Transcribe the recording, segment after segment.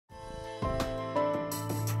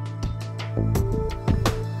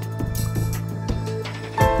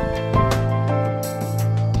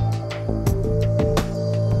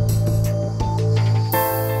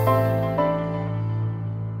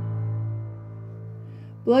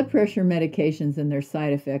Blood pressure medications and their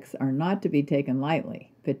side effects are not to be taken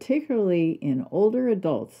lightly, particularly in older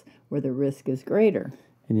adults where the risk is greater.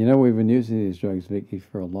 And you know, we've been using these drugs, Vicki,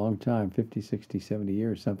 for a long time, 50, 60, 70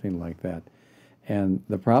 years, something like that. And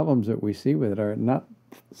the problems that we see with it are not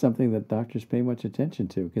something that doctors pay much attention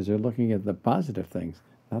to because they're looking at the positive things,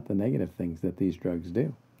 not the negative things that these drugs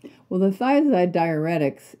do. Well, the thiazide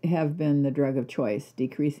diuretics have been the drug of choice,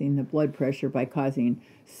 decreasing the blood pressure by causing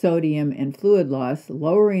sodium and fluid loss,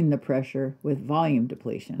 lowering the pressure with volume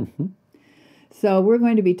depletion. So we're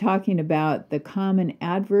going to be talking about the common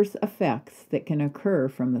adverse effects that can occur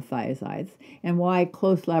from the thiazides and why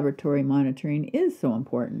close laboratory monitoring is so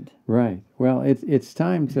important. Right. Well, it's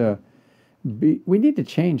time to we need to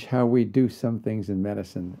change how we do some things in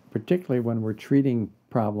medicine, particularly when we're treating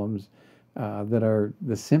problems that are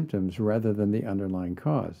the symptoms rather than the underlying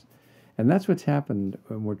cause. And that's what's happened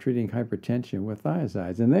when we're treating hypertension with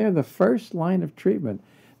thiazides. And they are the first line of treatment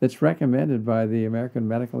that's recommended by the American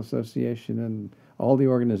Medical Association and all the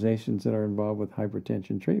organizations that are involved with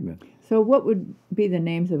hypertension treatment. So what would be the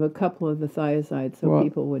names of a couple of the thiazides so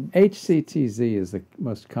people would... HCTZ is the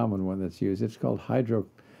most common one that's used. It's called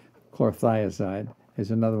hydrochlorthiazide.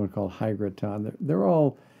 There's another one called Hygroton. They're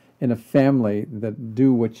all in a family that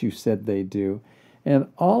do what you said they do. And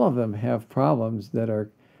all of them have problems that are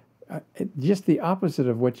just the opposite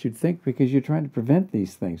of what you'd think because you're trying to prevent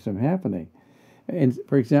these things from happening. And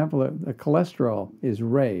for example, the cholesterol is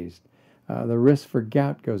raised. The risk for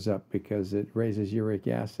gout goes up because it raises uric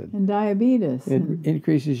acid. And diabetes. It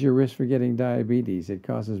increases your risk for getting diabetes. It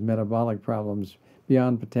causes metabolic problems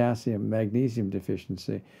beyond potassium, magnesium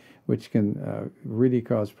deficiency, which can really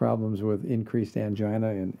cause problems with increased angina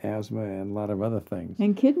and asthma and a lot of other things.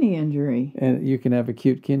 And kidney injury. And you can have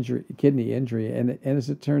acute kidney injury. And as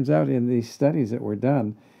it turns out in these studies that were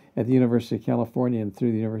done at the University of California and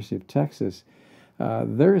through the University of Texas,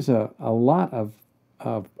 there's a lot of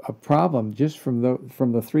a problem just from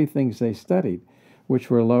the three things they studied, which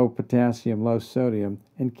were low potassium, low sodium,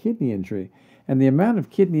 and kidney injury. And the amount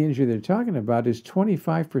of kidney injury they're talking about is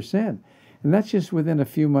 25%. And that's just within a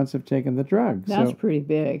few months of taking the drug. That's pretty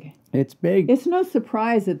big. It's big. It's no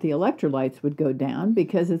surprise that the electrolytes would go down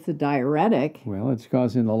because it's a diuretic. Well, it's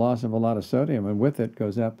causing the loss of a lot of sodium, and with it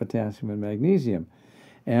goes out potassium and magnesium.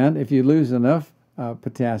 And if you lose enough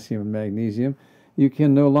potassium and magnesium, you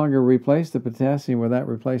can no longer replace the potassium without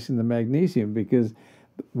replacing the magnesium because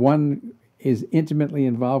one is intimately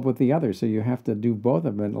involved with the other. So you have to do both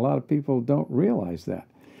of them. And a lot of people don't realize that.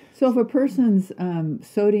 So if a person's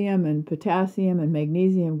sodium and potassium and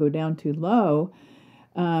magnesium go down too low,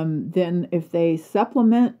 then if they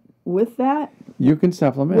supplement with that... You can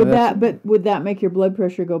supplement. But would that make your blood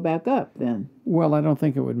pressure go back up then? Well, I don't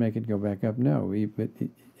think it would make it go back up, no. But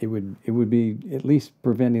it would be at least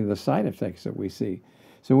preventing the side effects that we see.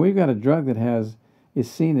 So we've got a drug that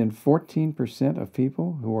is seen in 14% of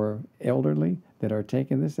people who are elderly that are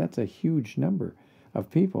taking this. That's a huge number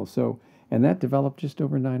of people. And that developed just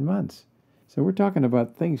over 9 months. So we're talking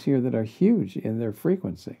about things here that are huge in their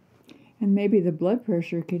frequency. And maybe the blood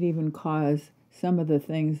pressure could even cause some of the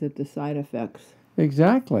things that the side effects.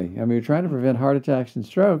 Exactly. I mean, you're trying to prevent heart attacks and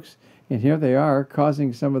strokes, and here they are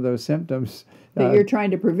causing some of those symptoms. That you're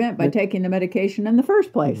trying to prevent by taking the medication in the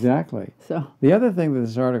first place. Exactly. So the other thing that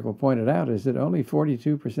this article pointed out is that only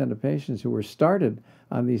 42% of patients who were started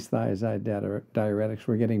on these thiazide diuretics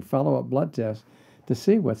were getting follow-up blood tests to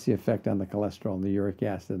see what's the effect on the cholesterol and the uric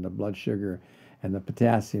acid and the blood sugar and the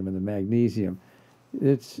potassium and the magnesium.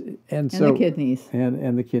 And the kidneys.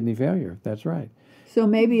 And the kidney failure. That's right. So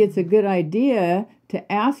maybe it's a good idea to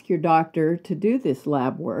ask your doctor to do this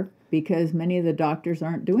lab work because many of the doctors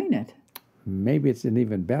aren't doing it. Maybe it's an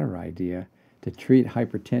even better idea to treat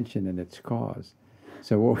hypertension and its cause.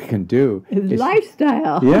 So what we can do is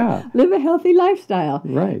lifestyle. Yeah. Live a healthy lifestyle.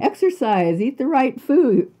 Right. Exercise, eat the right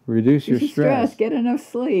food. Reduce your stress. Get enough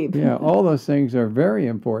sleep. Yeah, all those things are very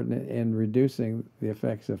important in reducing the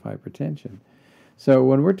effects of hypertension. So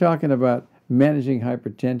when we're talking about managing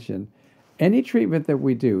hypertension, any treatment that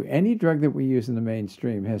we do, any drug that we use in the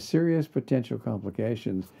mainstream has serious potential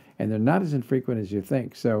complications, and they're not as infrequent as you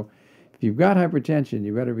think. So if you've got hypertension,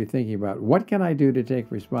 you better be thinking about what can I do to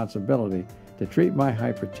take responsibility to treat my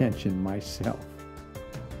hypertension myself.